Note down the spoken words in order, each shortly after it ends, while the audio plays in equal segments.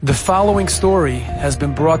The following story has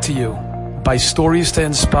been brought to you by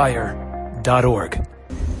StoriesToInspire.org.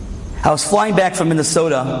 I was flying back from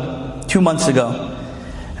Minnesota 2 months ago,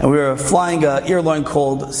 and we were flying an airline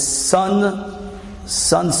called Sun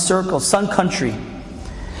Country.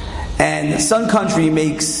 And Sun Country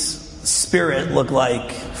makes Spirit look like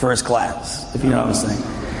first class, if you know what I'm saying.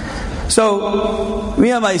 So, me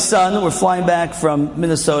and my son were flying back from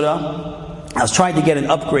Minnesota. I was trying to get an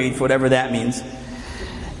upgrade for whatever that means.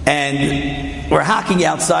 And we're hocking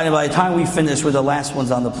outside, and by the time we finish, we're the last ones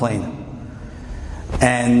on the plane.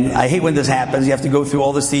 And I hate when this happens. You have to go through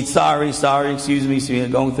all the seats. Sorry, excuse me,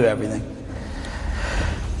 going through everything.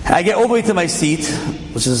 And I get all the way to my seat,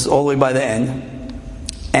 which is all the way by the end.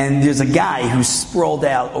 And there's a guy who's sprawled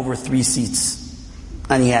out over 3 seats.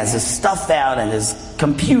 And he has his stuff out, and his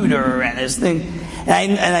computer, and his thing.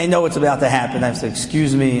 And I know what's about to happen. I say,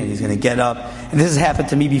 excuse me, and he's going to get up. And this has happened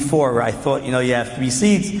to me before, where I thought, you have 3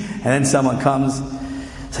 seats, and then someone comes.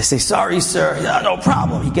 So I say, sorry, sir. No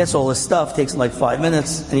problem. He gets all his stuff, takes like 5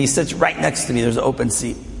 minutes, and he sits right next to me. There's an open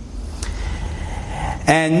seat.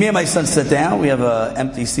 And me and my son sit down. We have an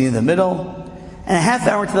empty seat in the middle. And a half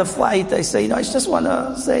hour into the flight, I say, I just want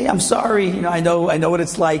to say, I'm sorry. I know what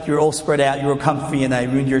it's like. You're all spread out. You're all comfy, and I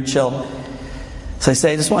ruined your chill. So I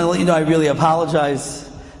say, I just want to let you know I really apologize.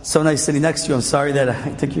 So nice sitting next to you. I'm sorry that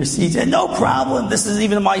I took your seat. And no problem. This isn't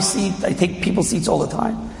even my seat. I take people's seats all the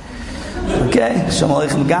time. Okay? Shalom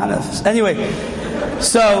Aleichem Ganav. Anyway,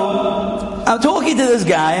 so I'm talking to this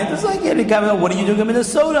guy, and it's like, what are you doing in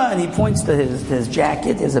Minnesota? And he points to his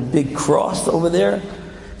jacket. There's a big cross over there.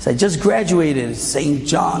 So I just graduated St.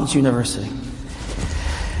 John's University.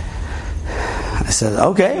 I said,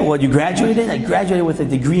 okay, well, you graduated? I graduated with a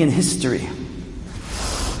degree in history.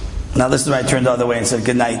 Now this is when I turned the other way and said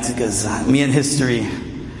good night, because me and history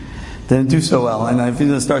didn't do so well. And if he's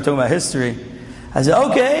going to start talking about history, I said,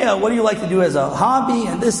 okay, what do you like to do as a hobby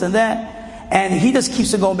and this and that? And he just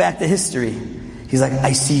keeps on going back to history. He's like,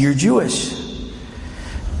 I see you're Jewish.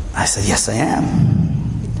 I said, yes, I am.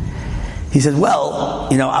 He said, well,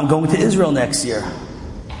 I'm going to Israel next year.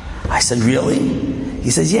 I said, really? He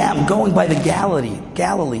says, yeah, I'm going by the Galilee.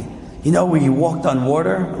 Where you walked on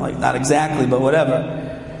water? I'm like, not exactly, but whatever.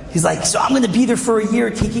 He's like, so I'm going to be there for a year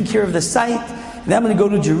taking care of the site. And then I'm going to go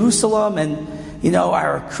to Jerusalem, and,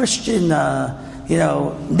 our Christian,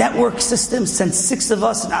 network system sent 6 of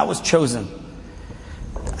us, and I was chosen.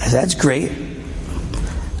 I said, that's great.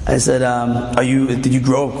 I said, did you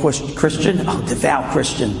grow up Christian? Oh, devout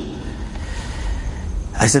Christian.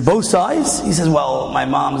 I said, both sides? He says, well, my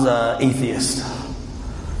mom's an atheist.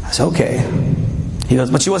 I said, okay. He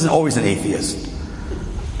goes, but she wasn't always an atheist.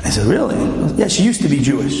 I said, really? Yeah, she used to be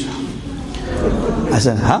Jewish. I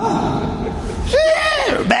said, huh?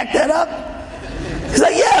 Yeah, back that up. He's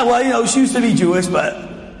like, yeah, well, she used to be Jewish, but...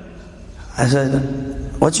 I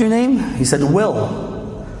said, what's your name? He said,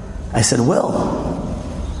 Will. I said, Will,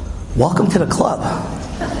 welcome to the club.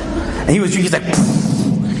 And he's like,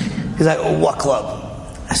 oh, what club?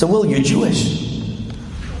 I said, Will, you're Jewish.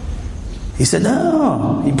 He said,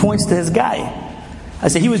 no. He points to his guy. I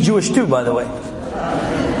said, he was Jewish too, by the way.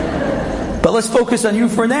 But let's focus on you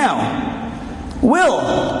for now. Will,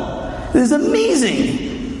 this is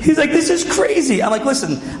amazing. He's like, this is crazy. I'm like,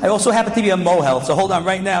 listen, I also happen to be a mohel, so hold on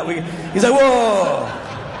right now. He's like, whoa.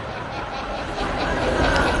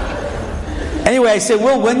 Anyway, I said,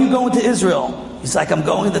 Will, when are you going to Israel? He's like, I'm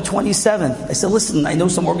going the 27th. I said, listen, I know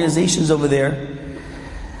some organizations over there.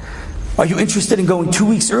 Are you interested in going 2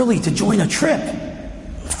 weeks early to join a trip?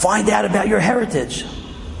 Find out about your heritage.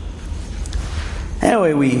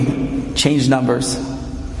 Anyway, we changed numbers.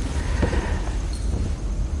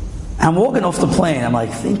 I'm walking off the plane. I'm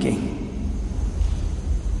like thinking.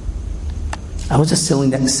 I was just sitting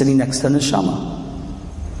next to Neshama.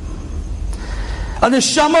 A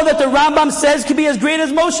Neshama that the Rambam says could be as great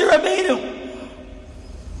as Moshe Rabbeinu.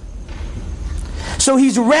 So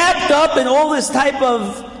he's wrapped up in all this type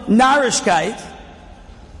of narishkeit.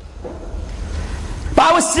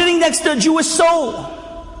 But I was sitting next to a Jewish soul.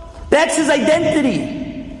 That's his identity.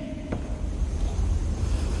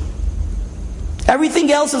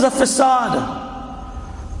 Everything else is a facade.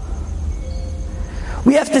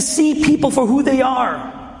 We have to see people for who they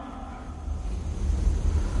are.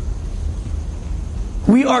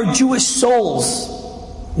 We are Jewish souls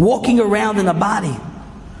walking around in a body.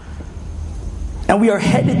 And we are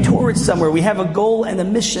headed towards somewhere. We have a goal and a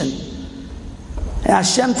mission. And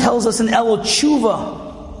Hashem tells us in Elul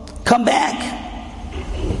Tshuva, come back.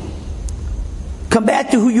 Come back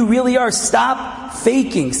to who you really are. Stop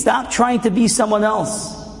faking. Stop trying to be someone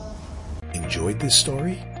else. Enjoyed this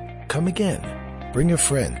story? Come again. Bring a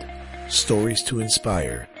friend.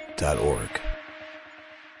 StoriesToInspire.org www.ccc.org.